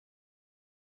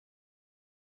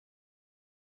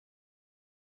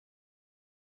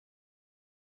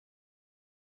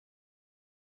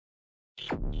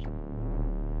Thought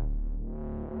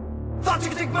you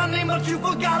could take my name, but you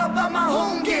forgot about my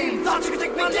home game. Thought you could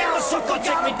take me down, sucker,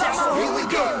 take me down, so here we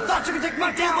go. Thought you could take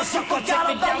my down, but sucker,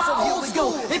 forgot about my old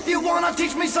school. If you wanna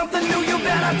teach me something new, you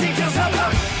better teach yourself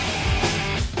up.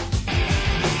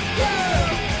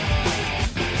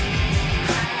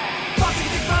 Thought you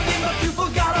could take my name, but you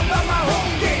forgot about my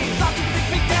home game. Thought you could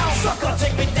take me down, sucker,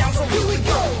 take me down, so here we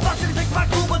go. Thought you could take my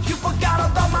cool, but you forgot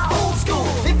about my old school.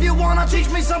 If you wanna teach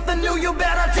me something new, you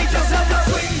better teach yourself up.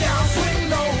 Swing down, swing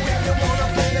low, if you wanna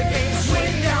play the game.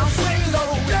 Swing down, swing low,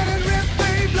 let it rip,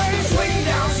 Beyblade. Swing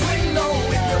down, swing low,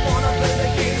 if you wanna play the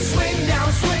game. Swing down,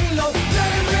 swing low,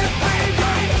 let it rip,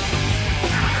 Beyblade.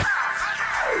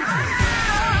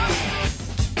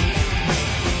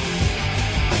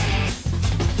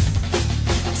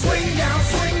 Swing down,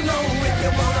 swing low, if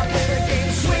you wanna play the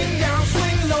game. Swing down,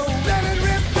 swing low, let it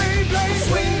rip, Beyblade.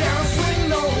 Swing down, swing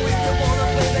low, if you wanna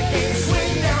play the game.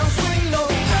 Swing down, swing low,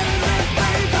 let it rip,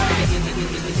 Beyblade.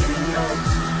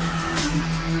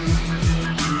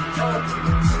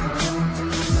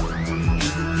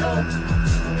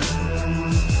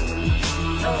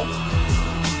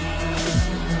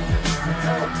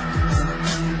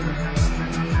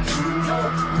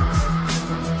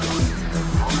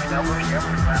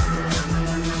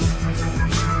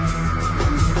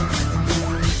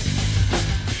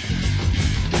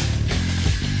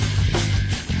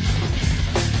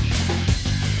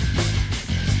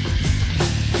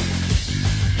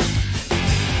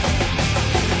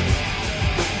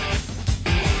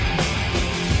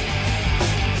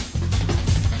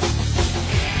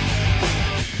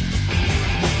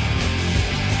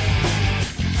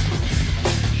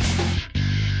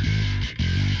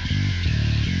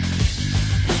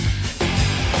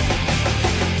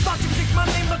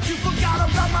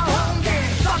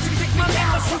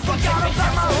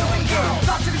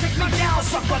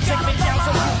 Sucker, take me down,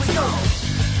 so here we go.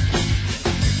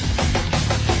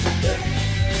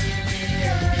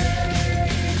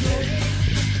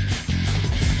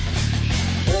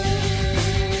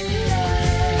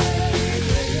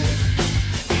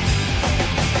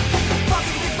 Thought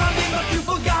you could take my name, but you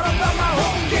forgot about my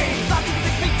home game. Thought you could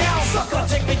take me down, sucker,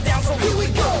 take me down, so here we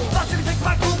go. Thought you could take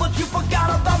my cool, but you forgot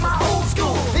about my old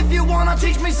school. If you wanna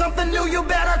teach me something new, you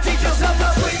better teach yourself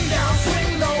to swing down,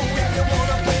 swing low. If you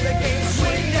wanna play the game,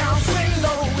 swing down, swing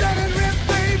low, let it rip,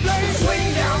 Beyblade.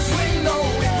 Swing down, swing low.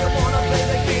 If you wanna play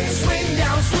the game, swing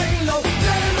down, swing low,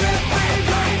 let it rip,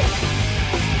 Beyblade.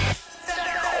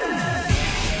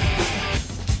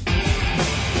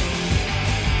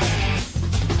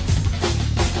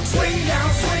 Swing down,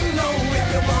 swing low. If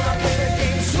you wanna play the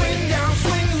game, swing down,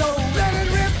 swing low, let it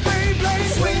rip, Beyblade.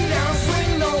 Swing down,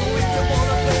 swing low. If you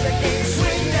wanna play the game,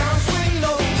 swing down, swing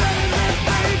low, let it rip,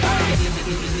 Beyblade.